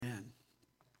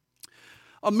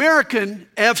American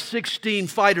F-16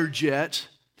 fighter jets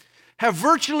have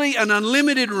virtually an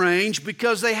unlimited range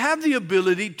because they have the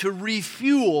ability to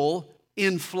refuel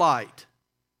in flight.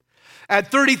 At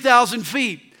 30,000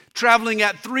 feet, traveling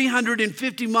at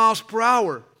 350 miles per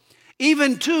hour,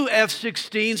 even two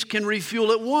F-16s can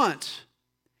refuel at once.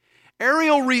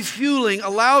 Aerial refueling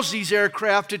allows these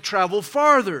aircraft to travel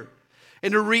farther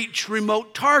and to reach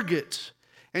remote targets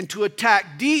and to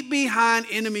attack deep behind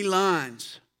enemy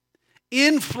lines.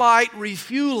 In-flight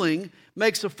refueling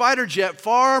makes a fighter jet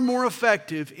far more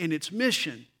effective in its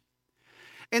mission.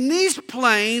 And these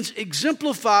planes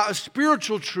exemplify a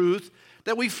spiritual truth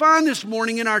that we find this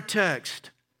morning in our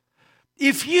text.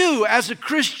 If you, as a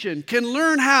Christian, can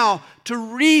learn how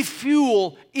to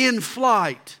refuel in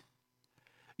flight,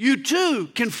 you too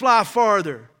can fly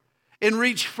farther and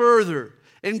reach further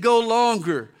and go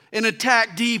longer and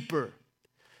attack deeper.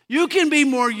 You can be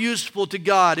more useful to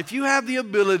God if you have the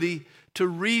ability to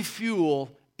refuel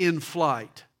in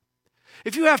flight.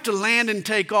 If you have to land and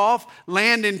take off,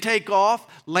 land and take off,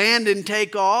 land and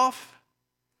take off,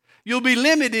 you'll be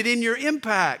limited in your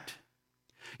impact.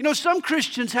 You know, some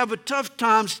Christians have a tough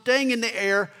time staying in the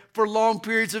air for long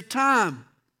periods of time.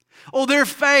 Oh, their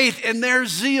faith and their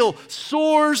zeal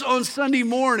soars on Sunday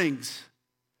mornings,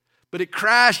 but it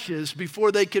crashes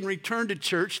before they can return to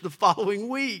church the following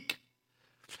week.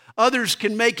 Others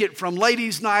can make it from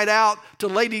ladies' night out to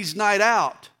ladies' night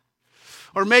out,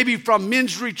 or maybe from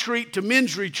men's retreat to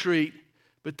men's retreat,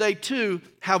 but they too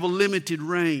have a limited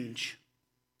range.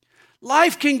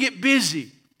 Life can get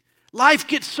busy. Life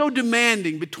gets so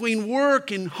demanding between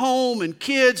work and home and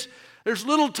kids. There's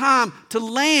little time to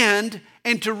land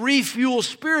and to refuel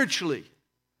spiritually.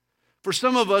 For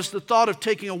some of us, the thought of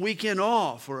taking a weekend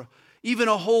off or even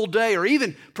a whole day or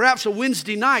even perhaps a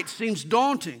Wednesday night seems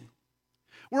daunting.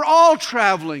 We're all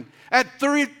traveling at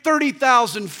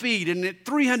 30,000 feet and at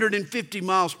 350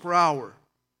 miles per hour.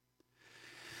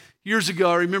 Years ago,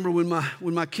 I remember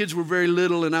when my kids were very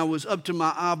little and I was up to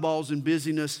my eyeballs in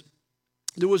busyness,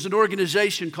 there was an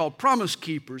organization called Promise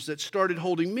Keepers that started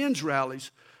holding men's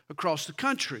rallies across the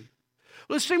country.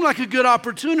 Well, it seemed like a good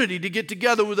opportunity to get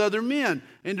together with other men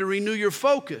and to renew your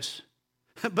focus.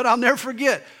 But I'll never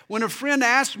forget, when a friend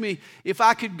asked me if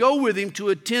I could go with him to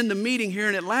attend the meeting here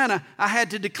in Atlanta, I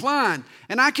had to decline.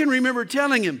 And I can remember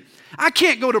telling him, I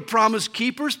can't go to Promise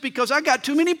Keepers because I got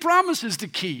too many promises to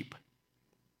keep.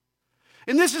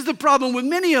 And this is the problem with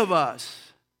many of us.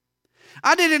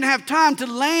 I didn't have time to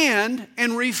land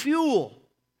and refuel.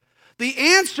 The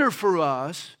answer for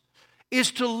us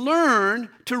is to learn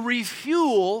to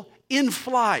refuel in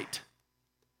flight.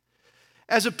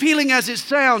 As appealing as it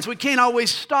sounds, we can't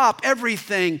always stop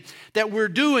everything that we're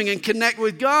doing and connect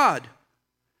with God.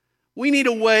 We need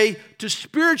a way to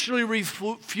spiritually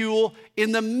refuel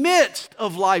in the midst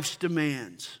of life's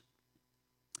demands.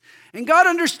 And God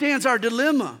understands our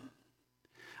dilemma.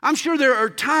 I'm sure there are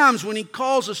times when He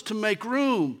calls us to make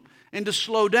room and to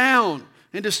slow down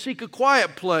and to seek a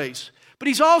quiet place. But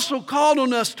He's also called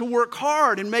on us to work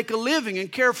hard and make a living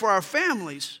and care for our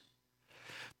families.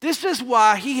 This is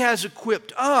why He has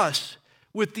equipped us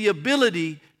with the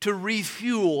ability to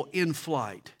refuel in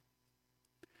flight.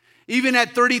 Even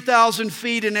at 30,000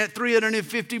 feet and at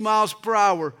 350 miles per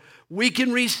hour, we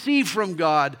can receive from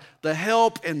God the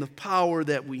help and the power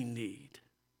that we need.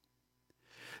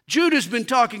 Jude has been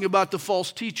talking about the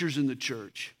false teachers in the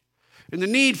church and the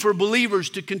need for believers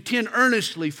to contend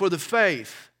earnestly for the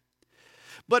faith.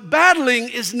 But battling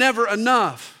is never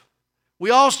enough. We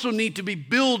also need to be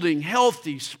building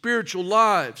healthy spiritual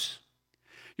lives.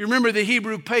 You remember the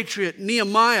Hebrew patriot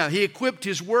Nehemiah. He equipped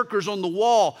his workers on the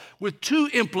wall with two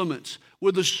implements,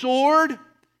 with a sword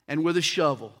and with a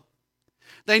shovel.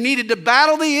 They needed to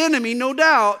battle the enemy, no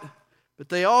doubt, but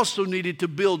they also needed to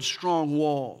build strong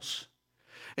walls.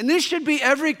 And this should be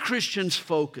every Christian's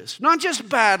focus, not just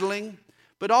battling,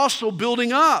 but also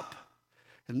building up.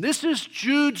 And this is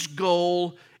Jude's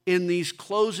goal in these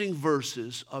closing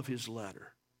verses of his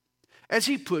letter. As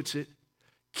he puts it,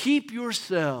 keep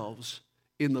yourselves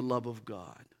in the love of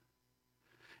God.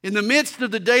 In the midst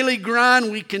of the daily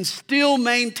grind, we can still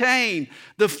maintain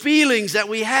the feelings that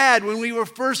we had when we were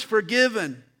first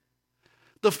forgiven.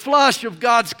 The flush of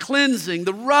God's cleansing,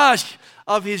 the rush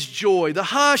of His joy, the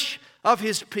hush of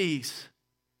His peace.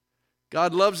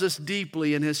 God loves us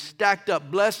deeply and has stacked up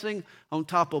blessing on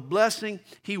top of blessing.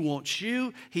 He wants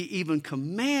you, He even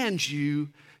commands you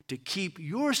to keep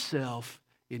yourself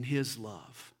in His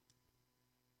love.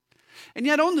 And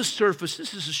yet on the surface,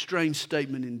 this is a strange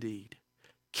statement indeed.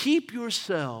 Keep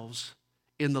yourselves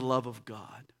in the love of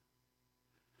God.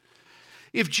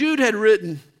 If Jude had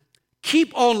written,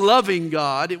 keep on loving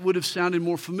God, it would have sounded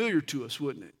more familiar to us,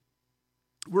 wouldn't it?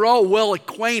 We're all well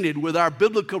acquainted with our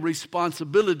biblical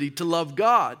responsibility to love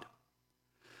God.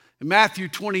 In Matthew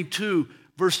 22,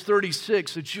 verse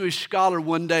 36, a Jewish scholar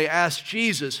one day asked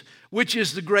Jesus, which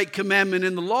is the great commandment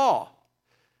in the law?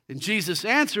 And Jesus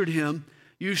answered him,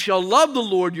 you shall love the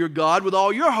Lord your God with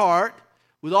all your heart,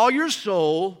 with all your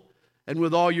soul, and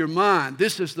with all your mind.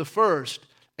 This is the first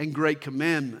and great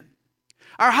commandment.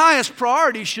 Our highest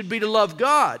priority should be to love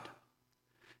God.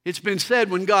 It's been said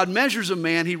when God measures a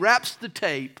man, he wraps the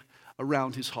tape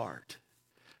around his heart.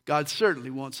 God certainly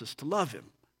wants us to love him.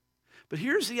 But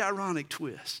here's the ironic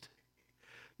twist.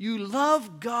 You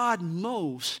love God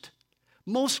most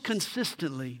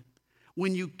consistently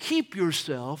when you keep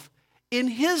yourself in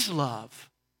his love.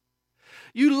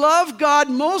 You love God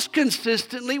most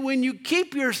consistently when you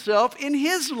keep yourself in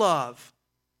his love.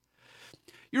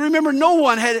 You remember no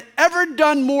one had ever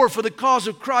done more for the cause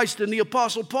of Christ than the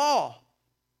Apostle Paul.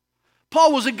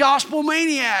 Paul was a gospel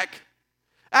maniac.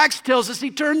 Acts tells us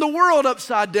he turned the world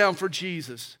upside down for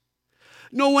Jesus.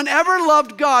 No one ever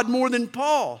loved God more than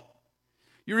Paul.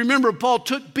 You remember Paul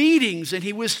took beatings and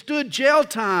he withstood jail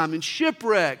time and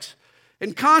shipwrecks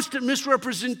and constant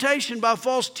misrepresentation by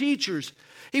false teachers.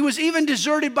 He was even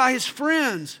deserted by his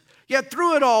friends. Yet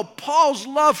through it all, Paul's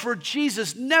love for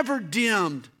Jesus never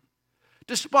dimmed.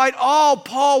 Despite all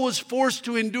Paul was forced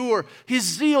to endure, his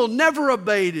zeal never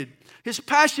abated. His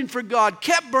passion for God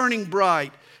kept burning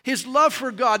bright. His love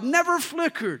for God never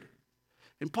flickered.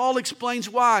 And Paul explains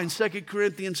why in 2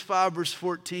 Corinthians 5, verse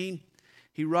 14.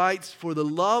 He writes, for the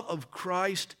love of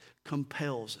Christ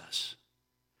compels us.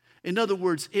 In other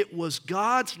words, it was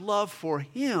God's love for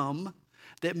him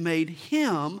that made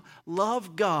him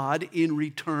love God in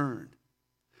return.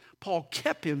 Paul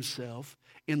kept himself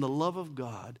in the love of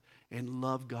God and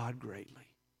loved God greatly.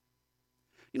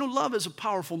 You know, love is a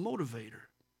powerful motivator.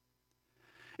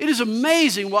 It is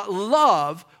amazing what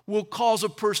love will cause a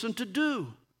person to do.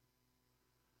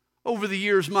 Over the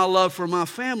years, my love for my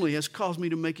family has caused me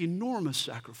to make enormous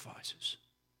sacrifices.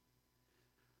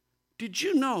 Did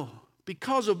you know,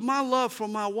 because of my love for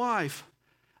my wife,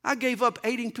 I gave up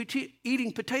eating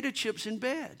potato chips in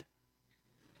bed?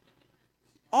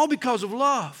 All because of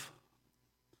love.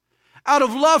 Out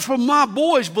of love for my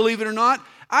boys, believe it or not,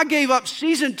 I gave up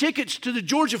season tickets to the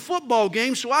Georgia football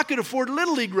game so I could afford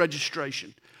Little League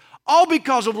registration. All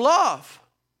because of love.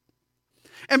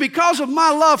 And because of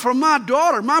my love for my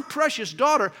daughter, my precious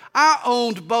daughter, I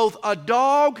owned both a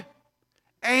dog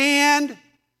and,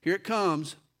 here it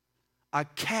comes, a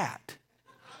cat.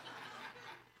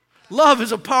 Love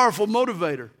is a powerful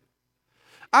motivator.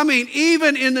 I mean,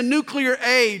 even in the nuclear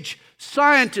age,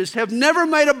 scientists have never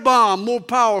made a bomb more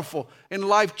powerful and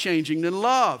life-changing than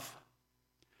love.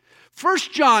 1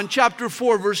 John chapter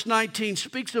 4, verse 19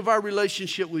 speaks of our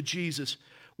relationship with Jesus.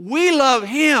 We love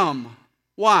him.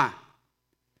 Why?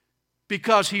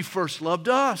 Because he first loved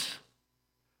us.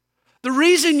 The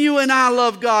reason you and I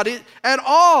love God at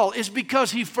all is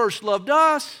because he first loved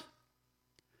us.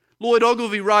 Lloyd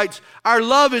Ogilvie writes, our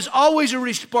love is always a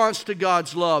response to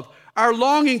God's love. Our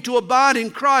longing to abide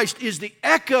in Christ is the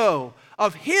echo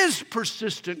of his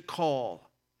persistent call.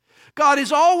 God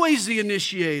is always the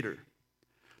initiator.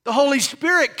 The Holy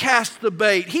Spirit casts the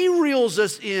bait. He reels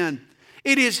us in.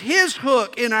 It is his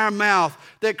hook in our mouth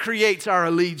that creates our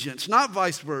allegiance, not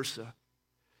vice versa.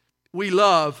 We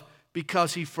love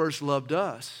because he first loved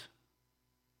us.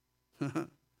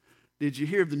 Did you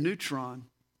hear of the neutron?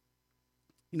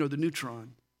 You know, the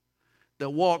neutron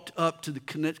that walked up to the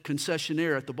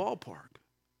concessionaire at the ballpark.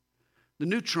 The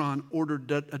neutron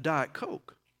ordered a Diet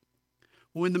Coke.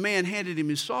 When the man handed him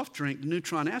his soft drink, the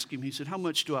neutron asked him, he said, how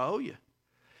much do I owe you?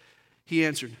 He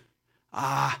answered,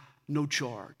 no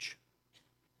charge.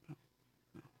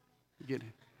 Get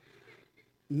it?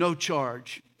 No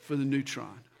charge for the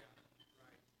neutron.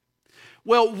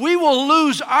 Well, we will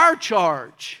lose our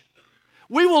charge.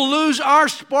 We will lose our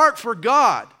spark for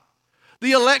God,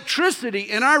 the electricity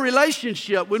in our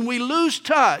relationship when we lose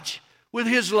touch with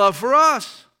his love for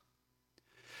us.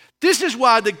 This is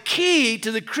why the key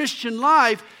to the Christian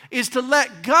life is to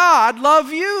let God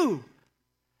love you.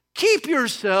 Keep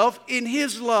yourself in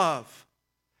his love.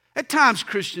 At times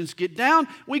Christians get down,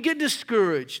 we get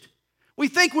discouraged. We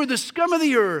think we're the scum of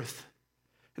the earth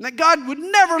and that God would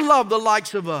never love the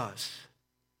likes of us.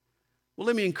 Well,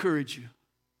 let me encourage you.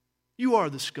 You are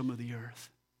the scum of the earth.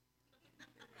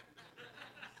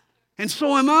 And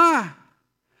so am I.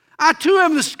 I too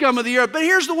am the scum of the earth. But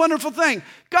here's the wonderful thing.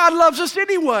 God loves us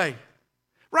anyway.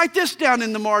 Write this down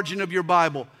in the margin of your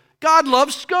Bible. God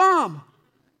loves scum.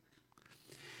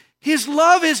 His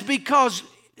love is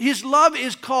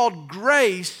called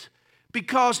grace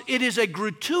because it is a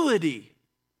gratuity.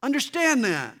 Understand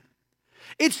that.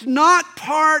 It's not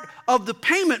part of the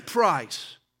payment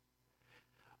price.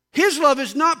 His love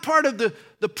is not part of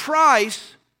the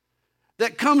price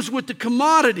that comes with the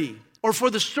commodity or for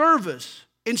the service.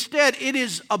 Instead, it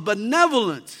is a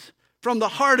benevolence from the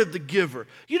heart of the giver.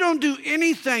 You don't do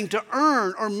anything to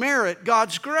earn or merit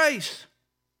God's grace.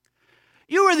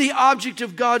 You were the object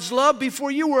of God's love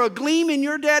before you were a gleam in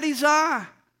your daddy's eye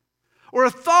or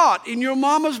a thought in your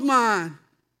mama's mind.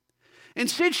 And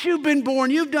since you've been born,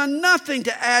 you've done nothing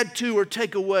to add to or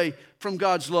take away from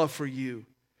God's love for you.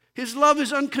 His love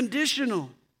is unconditional.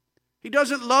 He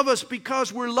doesn't love us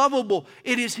because we're lovable.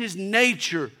 It is His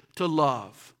nature to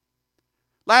love.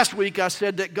 Last week I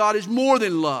said that God is more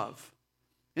than love,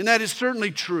 and that is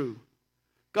certainly true.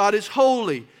 God is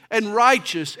holy and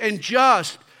righteous and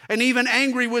just and even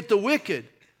angry with the wicked.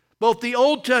 Both the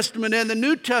Old Testament and the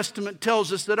New Testament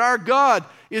tells us that our God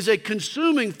is a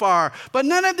consuming fire. But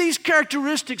none of these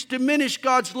characteristics diminish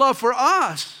God's love for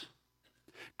us.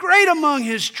 Great among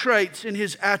His traits and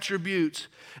His attributes,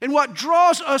 and what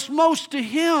draws us most to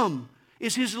Him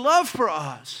is His love for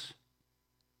us.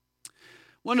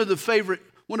 One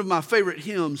of my favorite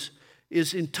hymns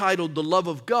is entitled "The Love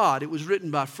of God." It was written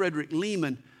by Frederick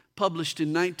Lehman, published in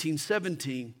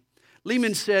 1917.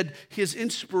 Lehman said his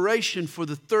inspiration for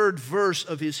the third verse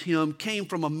of his hymn came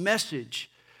from a message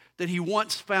that he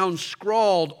once found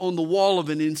scrawled on the wall of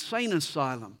an insane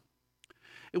asylum.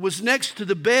 It was next to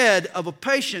the bed of a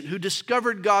patient who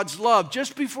discovered God's love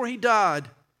just before he died.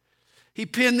 He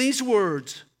penned these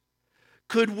words: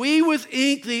 "Could we with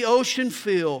ink the ocean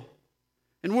fill,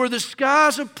 and were the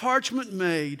skies of parchment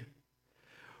made,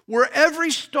 were every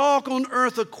stalk on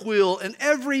earth a quill, and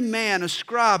every man a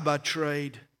scribe by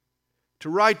trade, to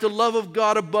write the love of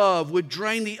God above would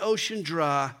drain the ocean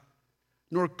dry,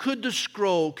 nor could the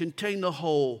scroll contain the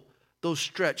whole, though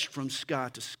stretched from sky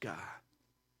to sky."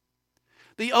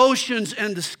 The oceans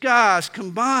and the skies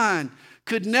combined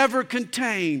could never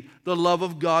contain the love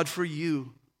of God for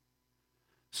you.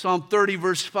 Psalm 30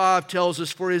 verse 5 tells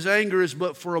us, "For His anger is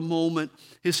but for a moment,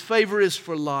 His favor is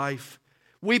for life.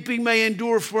 Weeping may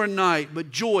endure for a night,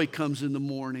 but joy comes in the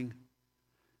morning."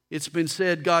 It's been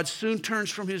said, God soon turns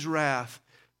from His wrath,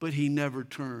 but He never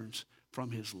turns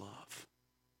from His love.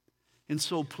 And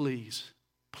so please,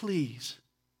 please,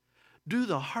 do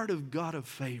the heart of God a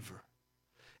favor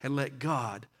and let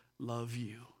God love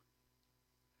you.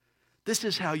 This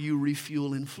is how you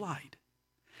refuel in flight.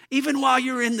 Even while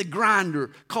you're in the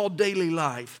grinder called daily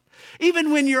life,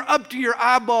 even when you're up to your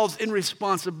eyeballs in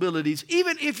responsibilities,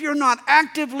 even if you're not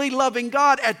actively loving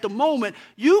God at the moment,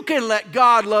 you can let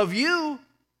God love you.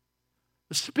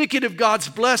 The spigot of God's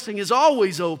blessing is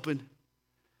always open.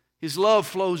 His love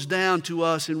flows down to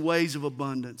us in ways of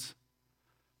abundance.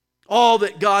 All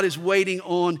that God is waiting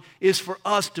on is for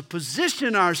us to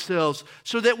position ourselves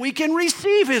so that we can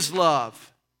receive His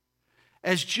love.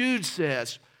 As Jude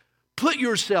says,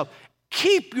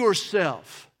 keep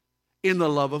yourself in the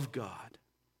love of God.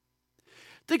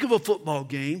 Think of a football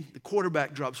game. The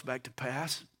quarterback drops back to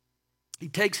pass. He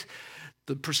takes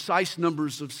the precise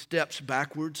numbers of steps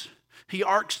backwards. He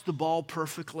arcs the ball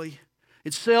perfectly.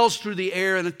 It sails through the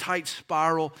air in a tight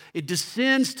spiral. It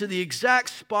descends to the exact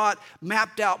spot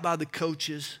mapped out by the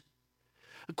coaches.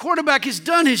 The quarterback has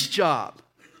done his job.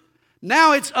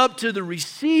 Now it's up to the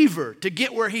receiver to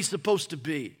get where he's supposed to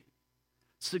be.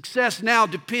 Success now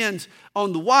depends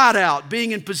on the wideout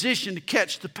being in position to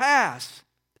catch the pass.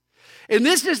 And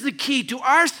this is the key to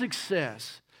our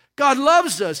success. God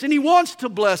loves us and He wants to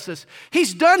bless us.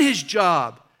 He's done His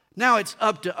job. Now it's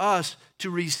up to us to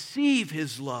receive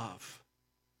His love.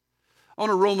 On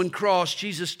a Roman cross,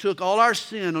 Jesus took all our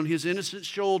sin on His innocent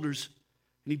shoulders,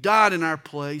 and He died in our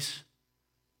place.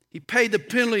 He paid the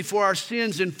penalty for our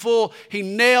sins in full. He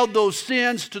nailed those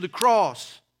sins to the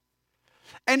cross.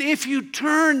 And if you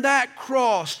turn that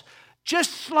cross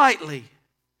just slightly,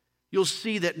 you'll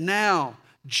see that now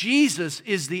Jesus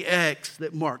is the X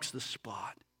that marks the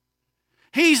spot.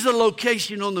 He's the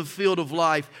location on the field of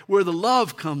life where the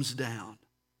love comes down.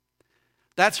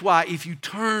 That's why if you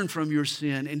turn from your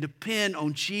sin and depend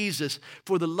on Jesus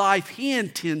for the life He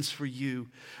intends for you,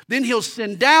 then He'll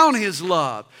send down His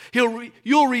love.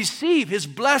 You'll receive His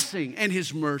blessing and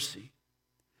His mercy.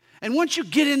 And once you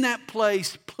get in that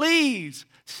place, please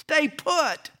stay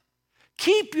put.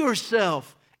 Keep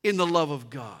yourself in the love of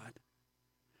God.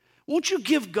 Won't you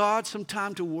give God some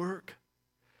time to work?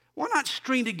 Why not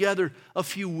string together a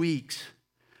few weeks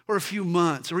or a few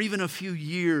months or even a few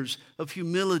years of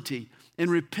humility and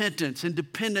repentance and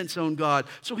dependence on God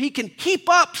so He can heap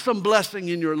up some blessing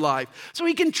in your life, so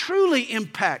He can truly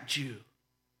impact you?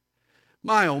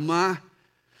 My, oh my.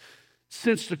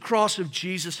 Since the cross of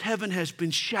Jesus, heaven has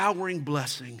been showering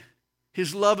blessing.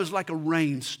 His love is like a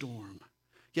rainstorm.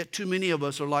 Yet too many of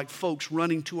us are like folks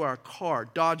running to our car,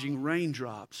 dodging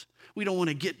raindrops. We don't want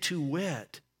to get too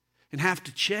wet and have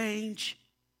to change.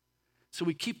 So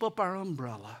we keep up our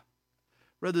umbrella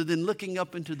rather than looking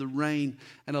up into the rain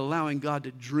and allowing God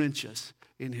to drench us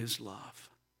in His love.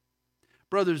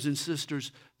 Brothers and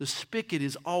sisters, the spigot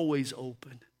is always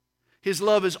open. His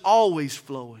love is always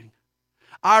flowing.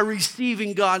 Our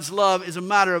receiving God's love is a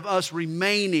matter of us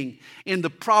remaining in the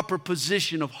proper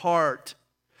position of heart.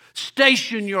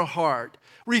 Station your heart.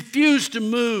 Refuse to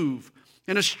move.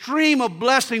 And a stream of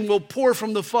blessing will pour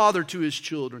from the Father to His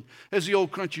children. As the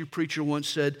old country preacher once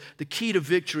said, the key to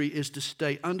victory is to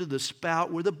stay under the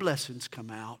spout where the blessings come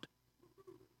out.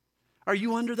 Are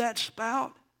you under that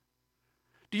spout?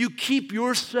 Do you keep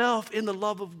yourself in the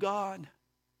love of God?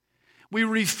 We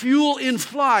refuel in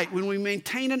flight when we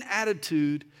maintain an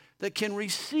attitude that can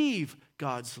receive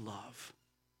God's love.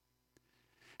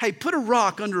 Hey, put a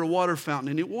rock under a water fountain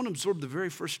and it won't absorb the very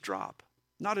first drop.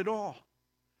 Not at all.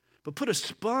 But put a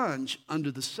sponge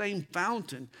under the same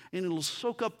fountain and it'll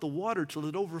soak up the water till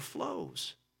it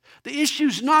overflows. The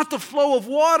issue's not the flow of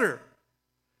water,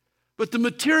 but the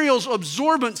material's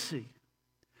absorbency.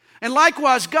 And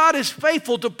likewise, God is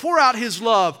faithful to pour out His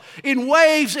love in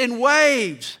waves and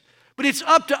waves. But it's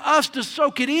up to us to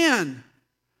soak it in.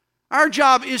 Our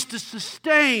job is to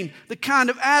sustain the kind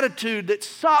of attitude that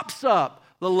sops up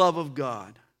the love of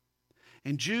God.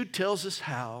 And Jude tells us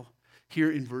how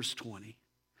here in verse 20.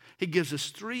 He gives us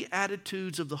 3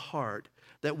 attitudes of the heart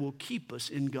that will keep us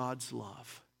in God's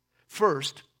love.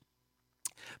 First,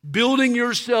 building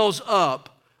yourselves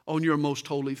up on your most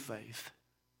holy faith.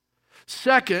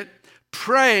 Second,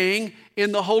 praying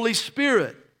in the Holy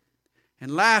Spirit.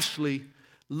 And lastly,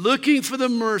 looking for the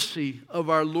mercy of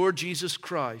our Lord Jesus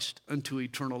Christ unto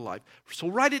eternal life. So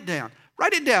write it down.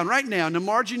 Write it down right now in the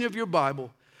margin of your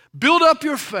Bible. Build up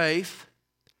your faith.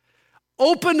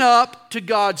 Open up to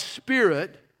God's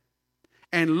Spirit.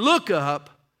 And look up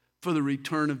for the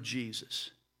return of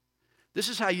Jesus. This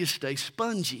is how you stay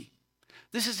spongy.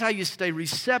 This is how you stay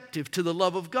receptive to the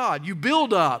love of God. You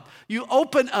build up, you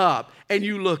open up, and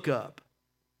you look up.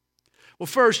 Well,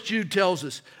 first, Jude tells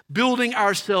us, building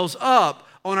ourselves up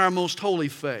on our most holy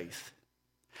faith.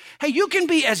 Hey, you can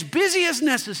be as busy as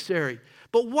necessary,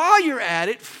 but while you're at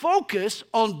it, focus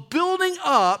on building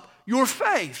up your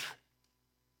faith.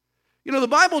 You know, the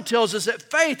Bible tells us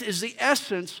that faith is the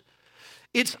essence.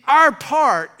 It's our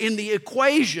part in the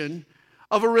equation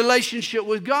of a relationship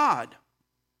with God.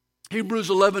 Hebrews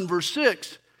 11 verse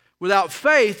 6, without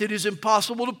faith it is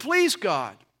impossible to please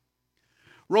God.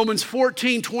 Romans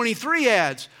 14:23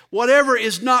 adds, whatever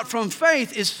is not from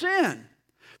faith is sin.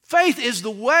 Faith is the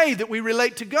way that we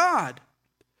relate to God.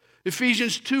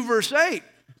 Ephesians 2 verse 8,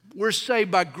 we're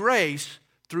saved by grace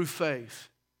through faith.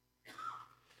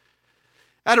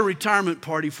 At a retirement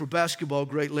party for basketball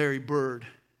great Larry Bird,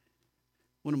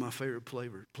 one of my favorite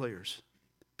players.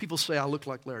 People say I look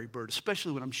like Larry Bird,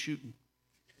 especially when I'm shooting.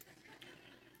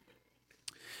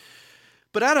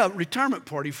 But at a retirement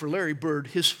party for Larry Bird,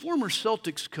 his former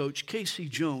Celtics coach, K.C.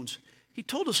 Jones, he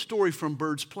told a story from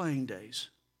Bird's playing days.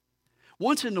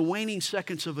 Once in the waning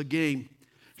seconds of a game,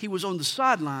 he was on the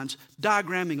sidelines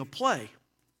diagramming a play.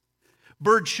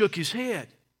 Bird shook his head.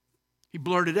 He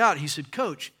blurted out, he said,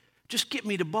 Coach, just get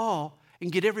me the ball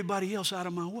and get everybody else out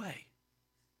of my way.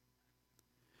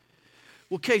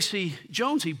 Well, K.C.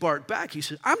 Jones, he barked back. He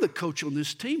said, I'm the coach on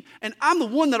this team, and I'm the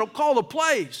one that'll call the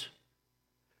plays.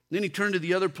 Then he turned to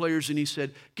the other players and he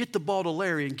said, get the ball to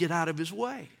Larry and get out of his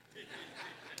way.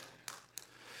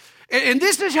 And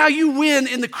this is how you win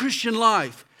in the Christian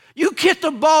life. You get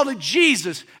the ball to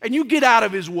Jesus and you get out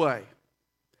of His way.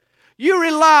 You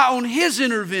rely on His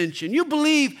intervention. You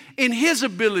believe in His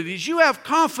abilities. You have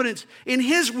confidence in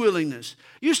His willingness.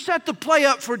 You set the play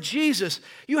up for Jesus.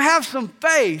 You have some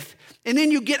faith, and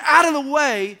then you get out of the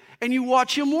way and you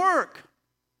watch Him work.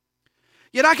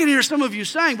 Yet I can hear some of you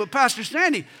saying, but Pastor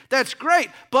Sandy, that's great,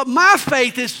 but my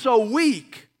faith is so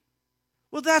weak.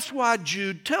 Well, that's why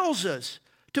Jude tells us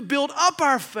to build up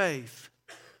our faith.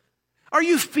 Are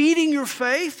you feeding your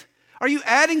faith? Are you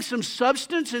adding some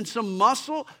substance and some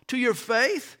muscle to your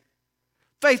faith?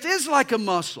 Faith is like a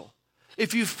muscle.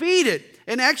 If you feed it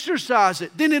and exercise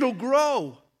it, then it'll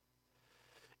grow.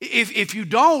 If you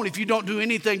don't do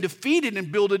anything to feed it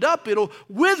and build it up, it'll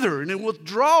wither and it'll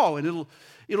withdraw and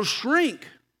it'll shrink.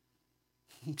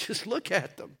 Just look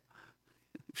at them.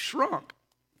 Shrunk.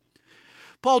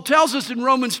 Paul tells us in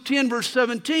Romans 10 verse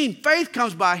 17, faith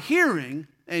comes by hearing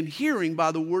and hearing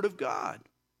by the word of God.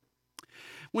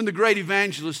 When the great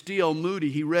evangelist D.L. Moody,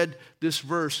 he read this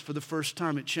verse for the first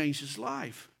time, it changed his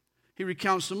life. He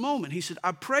recounts the moment. He said,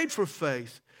 I prayed for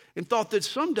faith and thought that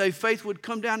someday faith would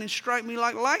come down and strike me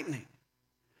like lightning.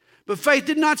 But faith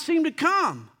did not seem to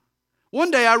come. One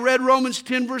day I read Romans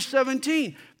 10 verse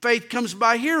 17. Faith comes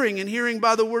by hearing and hearing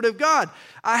by the word of God.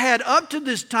 I had up to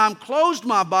this time closed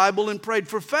my Bible and prayed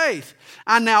for faith.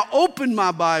 I now opened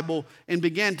my Bible and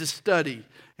began to study.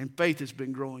 And faith has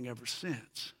been growing ever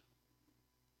since.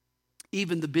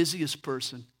 Even the busiest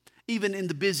person, even in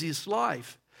the busiest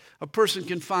life, a person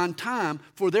can find time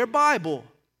for their Bible.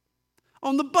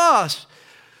 On the bus,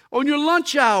 on your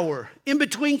lunch hour, in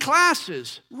between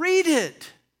classes, read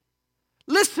it.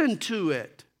 Listen to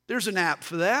it. There's an app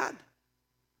for that.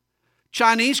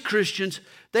 Chinese Christians,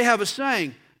 they have a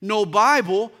saying, no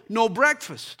Bible, no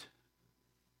breakfast.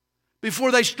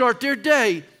 Before they start their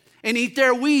day and eat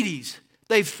their Wheaties,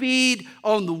 they feed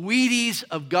on the Wheaties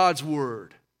of God's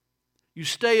Word. You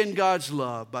stay in God's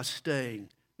love by staying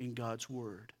in God's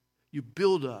Word. You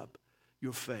build up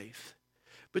your faith.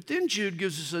 But then Jude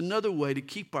gives us another way to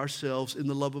keep ourselves in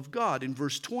the love of God. In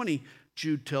verse 20,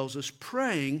 Jude tells us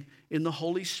praying in the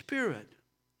Holy Spirit.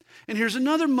 And here's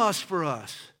another must for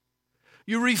us.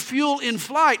 You refuel in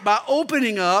flight by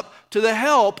opening up to the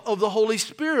help of the Holy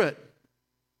Spirit.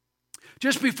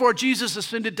 Just before Jesus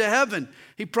ascended to heaven,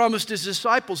 he promised his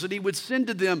disciples that he would send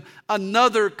to them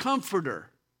another comforter.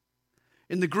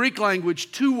 In the Greek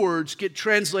language, two words get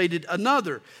translated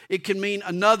another. It can mean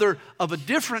another of a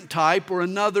different type or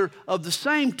another of the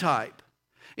same type.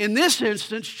 In this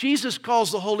instance, Jesus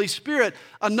calls the Holy Spirit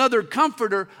another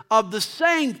comforter of the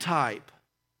same type.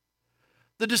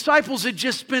 The disciples had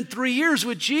just spent 3 years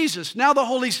with Jesus. Now the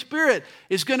Holy Spirit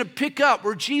is going to pick up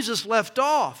where Jesus left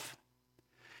off.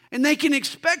 And they can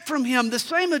expect from him the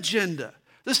same agenda,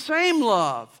 the same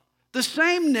love, the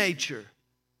same nature.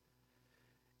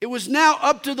 It was now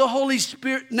up to the Holy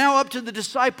Spirit, now up to the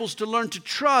disciples to learn to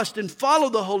trust and follow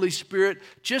the Holy Spirit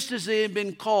just as they had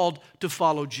been called to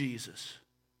follow Jesus.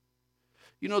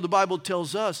 You know, the Bible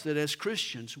tells us that as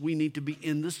Christians, we need to be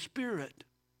in the Spirit.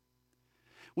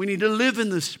 We need to live in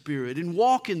the Spirit and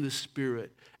walk in the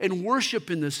Spirit and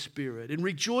worship in the Spirit and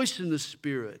rejoice in the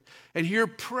Spirit and here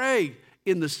pray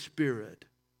in the Spirit.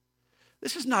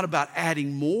 This is not about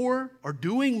adding more or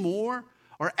doing more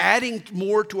or adding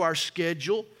more to our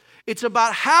schedule. It's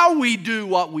about how we do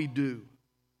what we do.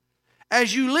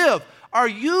 As you live, are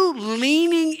you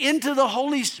leaning into the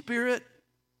Holy Spirit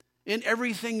in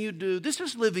everything you do? This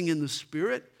is living in the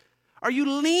Spirit. Are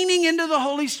you leaning into the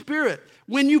Holy Spirit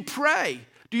when you pray?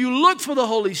 Do you look for the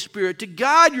Holy Spirit to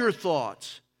guide your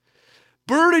thoughts?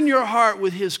 Burden your heart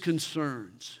with His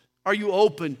concerns. Are you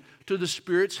open to the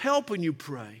Spirit's help when you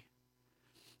pray?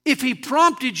 If He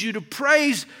prompted you to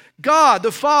praise God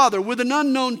the Father with an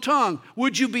unknown tongue,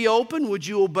 would you be open? Would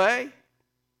you obey?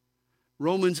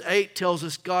 Romans 8 tells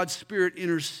us God's Spirit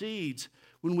intercedes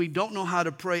when we don't know how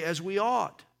to pray as we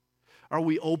ought. Are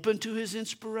we open to His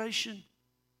inspiration?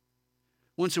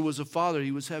 Once there was a father,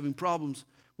 he was having problems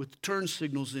with turn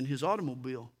signals in his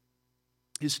automobile.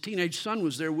 His teenage son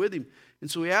was there with him, and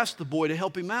so he asked the boy to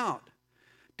help him out.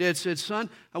 Dad said, son,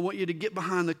 I want you to get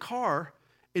behind the car,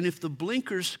 and if the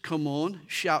blinkers come on,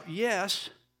 shout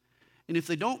yes, and if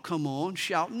they don't come on,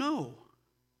 shout no.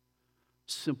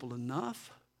 Simple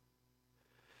enough.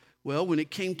 Well, when it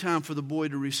came time for the boy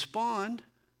to respond,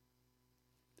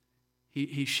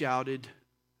 he shouted,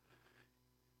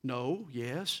 no,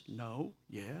 yes, no,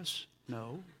 yes,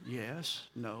 no, yes,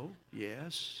 no,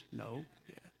 yes, no,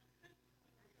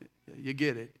 yes. You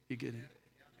get it, you get it.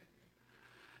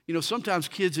 You know, sometimes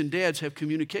kids and dads have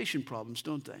communication problems,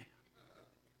 don't they?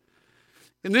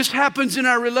 And this happens in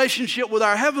our relationship with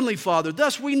our Heavenly Father.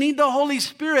 Thus, we need the Holy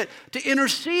Spirit to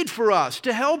intercede for us,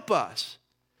 to help us.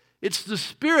 It's the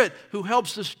Spirit who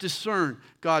helps us discern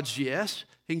God's yes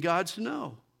and God's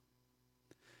no.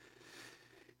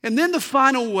 And then the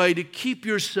final way to keep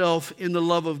yourself in the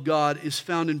love of God is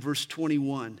found in verse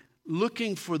 21.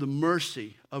 Looking for the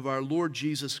mercy of our Lord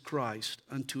Jesus Christ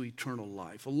unto eternal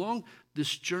life. Along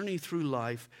this journey through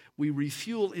life, we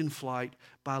refuel in flight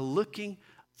by looking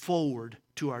forward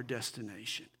to our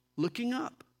destination. Looking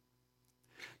up.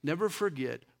 Never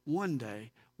forget, one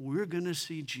day we're going to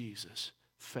see Jesus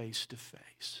face to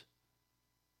face.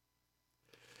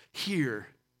 Here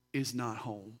is not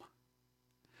home.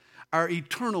 Our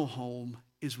eternal home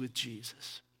is with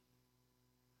Jesus.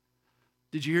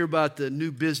 Did you hear about the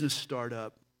new business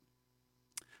startup?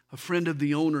 A friend of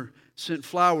the owner sent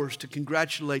flowers to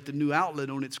congratulate the new outlet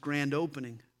on its grand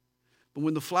opening. But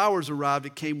when the flowers arrived,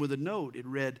 it came with a note. It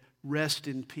read, "Rest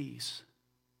in peace."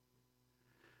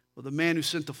 Well, Well, the man who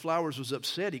sent the flowers was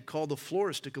upset. He called the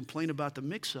florist to complain about the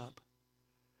mix-up.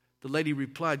 The lady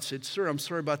replied, said, "Sir, I'm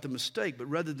sorry about the mistake, but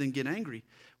rather than get angry,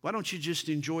 why don't you just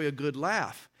enjoy a good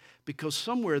laugh? Because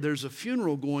somewhere there's a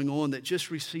funeral going on that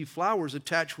just received flowers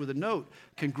attached with a note.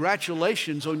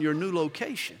 Congratulations on your new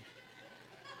location."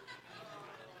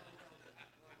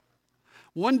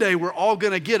 One day we're all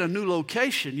going to get a new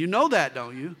location. You know that,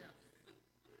 don't you?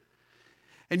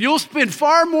 And you'll spend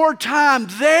far more time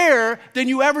there than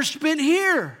you ever spent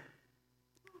here.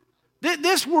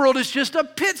 This world is just a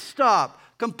pit stop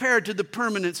compared to the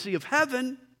permanency of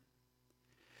heaven.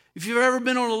 If you've ever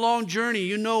been on a long journey,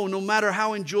 you know no matter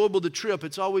how enjoyable the trip,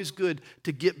 it's always good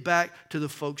to get back to the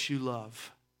folks you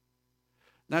love.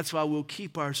 That's why we'll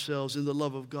keep ourselves in the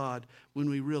love of God when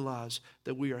we realize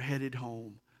that we are headed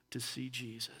home to see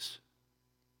Jesus.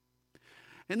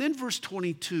 And then verse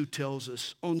 22 tells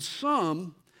us, on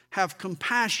some have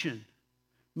compassion,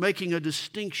 making a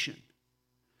distinction,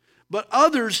 but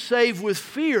others save with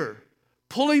fear,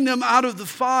 pulling them out of the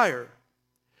fire,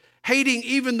 hating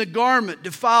even the garment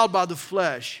defiled by the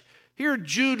flesh. Here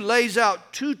Jude lays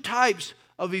out two types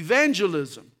of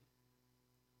evangelism.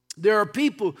 There are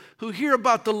people who hear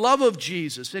about the love of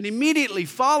Jesus and immediately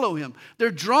follow him.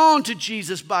 They're drawn to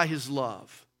Jesus by his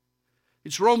love.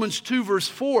 It's Romans 2 verse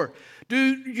 4.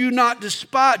 Do not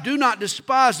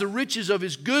despise the riches of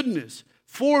his goodness,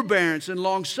 forbearance, and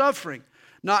long-suffering,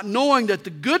 not knowing that the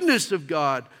goodness of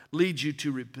God leads you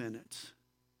to repentance.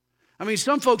 I mean,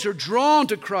 some folks are drawn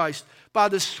to Christ by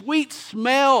the sweet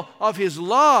smell of his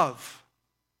love,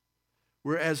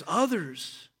 whereas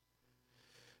others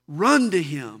run to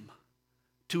him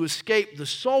to escape the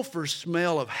sulfur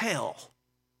smell of hell.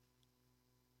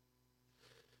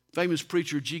 Famous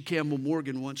preacher G. Campbell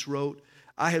Morgan once wrote,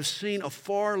 "I have seen a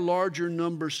far larger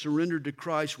number surrendered to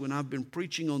Christ when I've been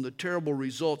preaching on the terrible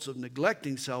results of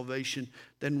neglecting salvation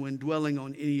than when dwelling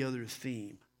on any other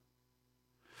theme."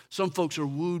 Some folks are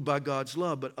wooed by God's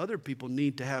love, but other people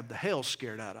need to have the hell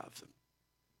scared out of them.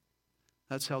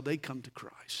 That's how they come to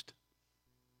Christ.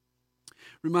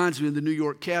 Reminds me of the New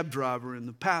York cab driver and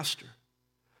the pastor.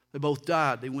 They both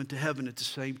died. They went to heaven at the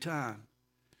same time.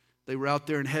 They were out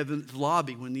there in heaven's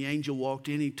lobby when the angel walked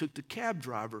in. He took the cab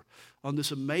driver on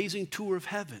this amazing tour of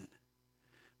heaven.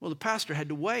 Well, the pastor had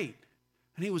to wait,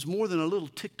 and he was more than a little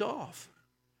ticked off.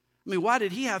 I mean, why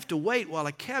did he have to wait while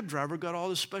a cab driver got all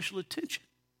this special attention?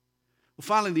 Well,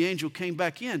 finally, the angel came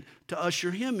back in to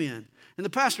usher him in, and the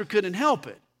pastor couldn't help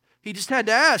it. He just had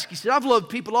to ask. He said, "I've loved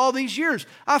people all these years.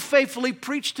 I've faithfully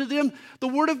preached to them the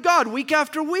word of God week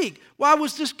after week. Why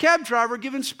was this cab driver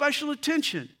given special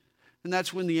attention?" And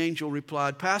that's when the angel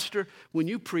replied, "Pastor, when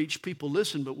you preach, people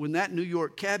listen, but when that New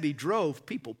York cabbie drove,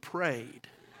 people prayed."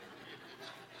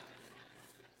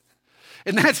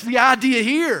 And that's the idea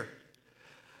here.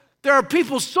 There are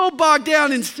people so bogged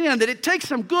down in sin that it takes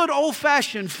some good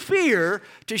old-fashioned fear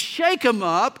to shake them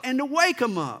up and to wake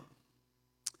them up.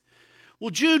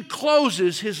 Well, Jude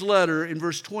closes his letter in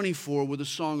verse 24 with a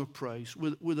song of praise,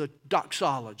 with a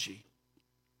doxology.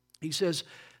 He says,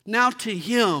 "Now to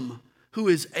him who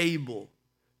is able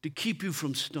to keep you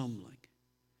from stumbling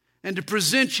and to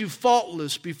present you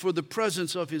faultless before the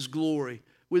presence of his glory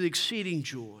with exceeding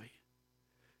joy.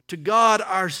 To God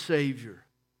our Savior,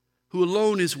 who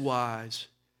alone is wise,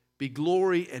 be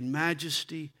glory and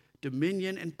majesty,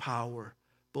 dominion and power,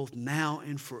 both now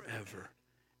and forever.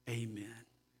 Amen."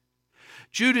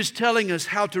 Jude is telling us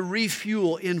how to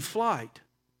refuel in flight.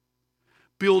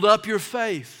 Build up your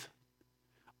faith.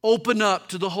 Open up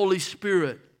to the Holy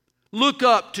Spirit. Look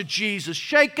up to Jesus.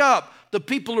 Shake up the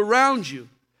people around you.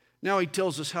 Now he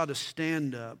tells us how to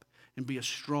stand up and be a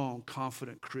strong,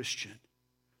 confident Christian.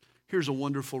 Here's a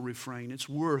wonderful refrain. It's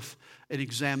worth an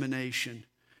examination.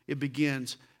 It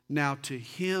begins, "Now to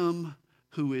him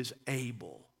who is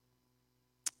able."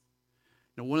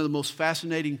 Now, one of the most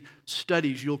fascinating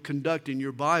studies you'll conduct in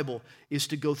your Bible is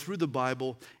to go through the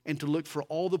Bible and to look for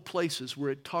all the places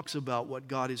where it talks about what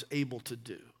God is able to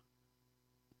do.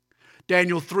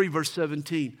 Daniel 3 verse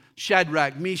 17,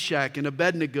 Shadrach, Meshach, and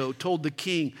Abednego told the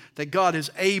king that God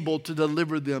is able to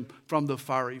deliver them from the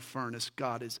fiery furnace.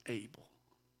 God is able.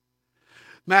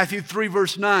 Matthew 3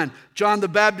 verse 9, John the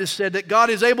Baptist said that God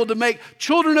is able to make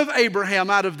children of Abraham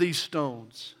out of these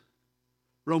stones.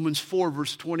 Romans 4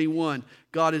 verse 21,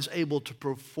 God is able to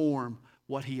perform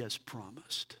what he has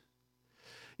promised.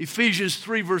 Ephesians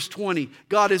 3 verse 20,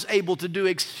 God is able to do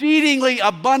exceedingly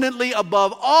abundantly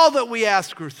above all that we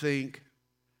ask or think.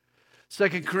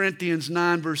 2 Corinthians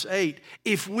 9 verse 8,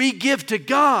 if we give to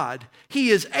God, he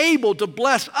is able to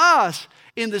bless us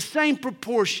in the same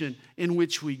proportion in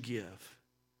which we give.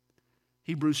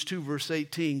 Hebrews 2 verse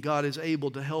 18, God is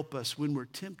able to help us when we're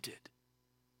tempted.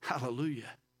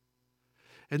 Hallelujah.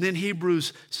 And then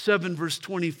Hebrews 7 verse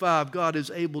 25, God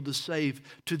is able to save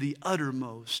to the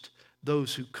uttermost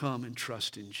those who come and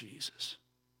trust in Jesus.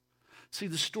 See,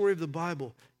 the story of the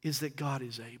Bible is that God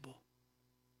is able.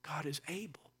 God is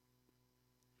able.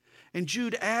 And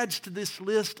Jude adds to this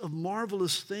list of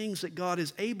marvelous things that God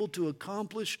is able to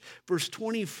accomplish. Verse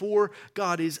 24,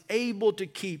 God is able to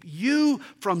keep you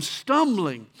from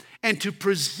stumbling and to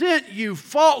present you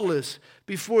faultless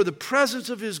before the presence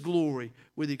of His glory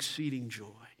with exceeding joy.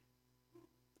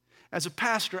 As a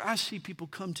pastor, I see people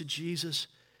come to Jesus.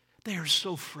 They are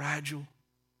so fragile.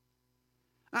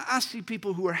 I see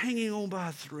people who are hanging on by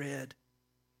a thread.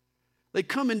 They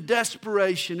come in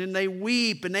desperation and they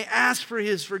weep and they ask for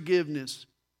His forgiveness.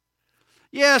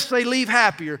 Yes, they leave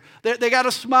happier. They got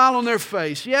a smile on their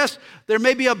face. Yes, there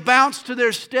may be a bounce to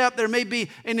their step. There may be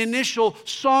an initial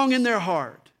song in their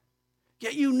heart.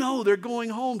 Yet you know they're going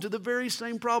home to the very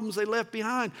same problems they left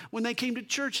behind when they came to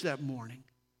church that morning.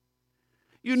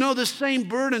 You know the same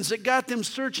burdens that got them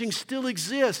searching still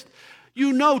exist.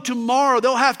 You know tomorrow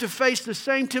they'll have to face the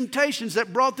same temptations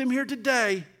that brought them here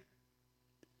today.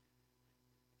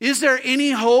 Is there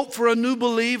any hope for a new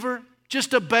believer,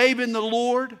 just a babe in the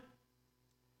Lord?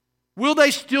 Will they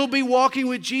still be walking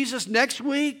with Jesus next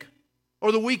week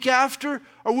or the week after?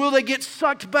 Or will they get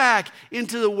sucked back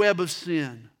into the web of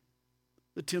sin?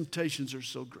 The temptations are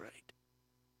so great.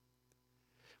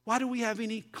 Why do we have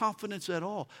any confidence at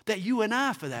all that you and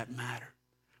I, for that matter,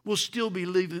 will still be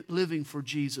living for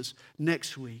Jesus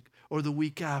next week or the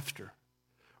week after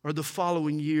or the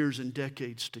following years and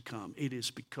decades to come? It is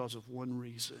because of one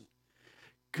reason.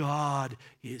 God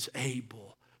is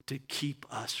able to keep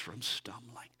us from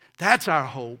stumbling. That's our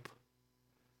hope.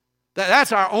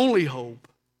 That's our only hope.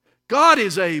 God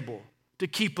is able to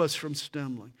keep us from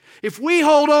stumbling. If we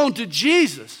hold on to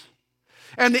Jesus,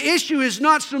 and the issue is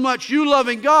not so much you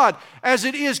loving God as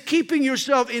it is keeping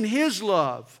yourself in His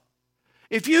love.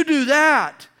 If you do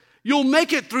that, you'll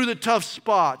make it through the tough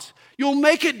spots. You'll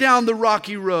make it down the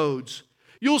rocky roads.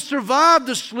 You'll survive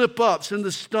the slip-ups and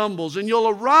the stumbles, and you'll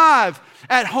arrive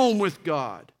at home with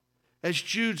God. As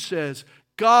Jude says,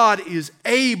 God is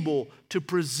able to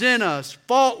present us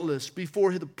faultless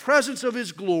before the presence of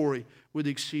His glory with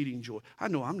exceeding joy. I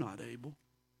know I'm not able.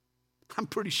 I'm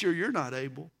pretty sure you're not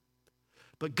able.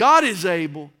 But God is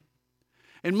able,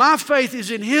 and my faith is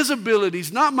in His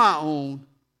abilities, not my own.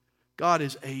 God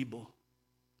is able.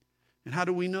 And how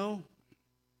do we know?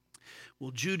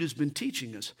 Well, Jude has been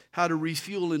teaching us how to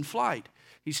refuel in flight.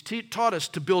 He's taught us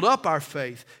to build up our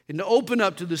faith and to open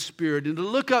up to the Spirit and to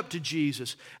look up to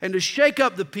Jesus and to shake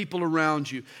up the people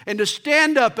around you and to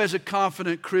stand up as a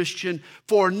confident Christian,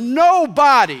 for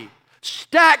nobody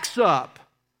stacks up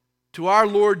to our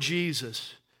Lord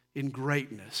Jesus in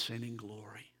greatness and in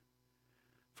glory.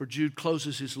 For Jude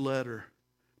closes his letter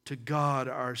to God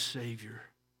our Savior,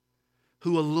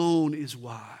 who alone is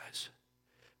wise,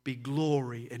 be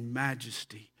glory and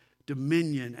majesty,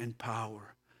 dominion and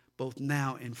power, both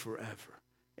now and forever.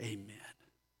 Amen.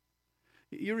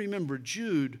 You remember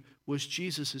Jude was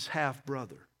Jesus'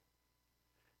 half-brother.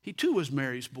 He too was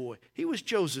Mary's boy. He was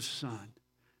Joseph's son.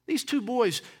 These two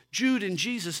boys, Jude and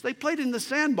Jesus, they played in the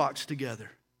sandbox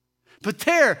together.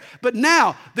 But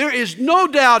now, there is no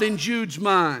doubt in Jude's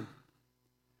mind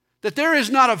that there is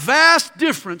not a vast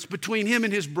difference between him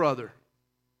and his brother.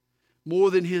 More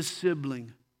than his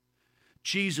sibling,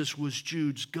 Jesus was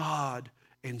Jude's God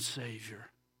and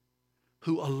Savior,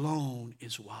 who alone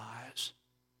is wise.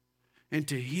 And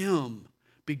to Him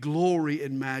be glory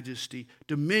and majesty,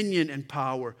 dominion and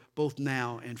power, both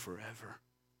now and forever.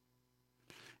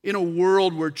 In a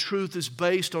world where truth is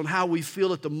based on how we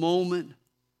feel at the moment,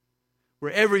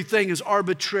 where everything is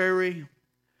arbitrary,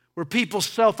 where people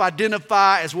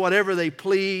self-identify as whatever they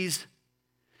please,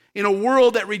 in a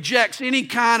world that rejects any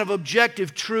kind of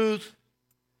objective truth,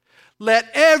 let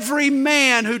every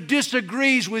man who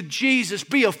disagrees with Jesus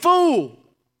be a fool,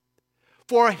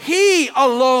 for He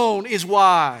alone is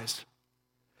wise.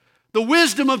 The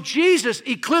wisdom of Jesus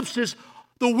eclipses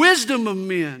the wisdom of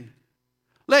men.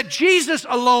 Let Jesus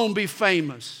alone be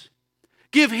famous.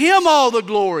 Give Him all the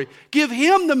glory. Give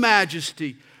Him the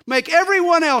majesty. Make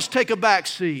everyone else take a back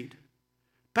seat.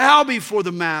 Bow before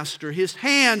the Master. His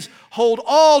hands hold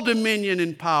all dominion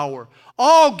and power.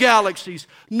 All galaxies,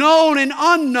 known and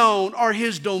unknown, are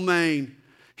His domain.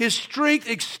 His strength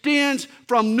extends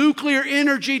from nuclear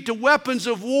energy to weapons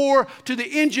of war, to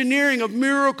the engineering of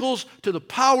miracles, to the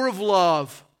power of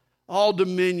love. All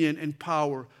dominion and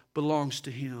power belongs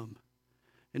to Him.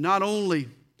 And not only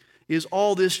is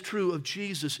all this true of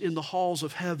Jesus in the halls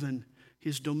of heaven,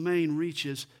 His domain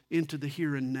reaches into the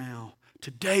here and now.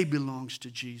 Today belongs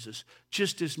to Jesus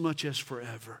just as much as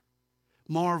forever.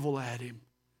 Marvel at Him.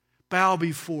 Bow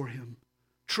before Him.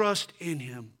 Trust in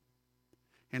Him.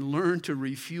 And learn to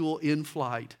refuel in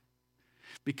flight.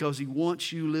 Because He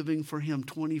wants you living for Him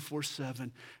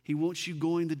 24/7. He wants you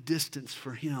going the distance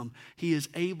for Him. He is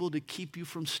able to keep you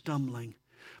from stumbling.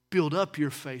 Build up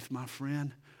your faith, my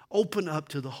friend. Open up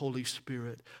to the Holy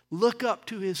Spirit. Look up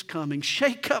to His coming.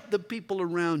 Shake up the people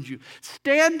around you.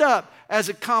 Stand up as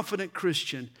a confident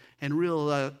Christian and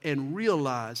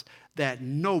realize that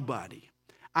nobody,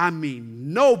 I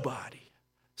mean nobody,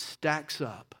 stacks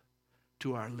up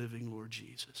to our living Lord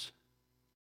Jesus.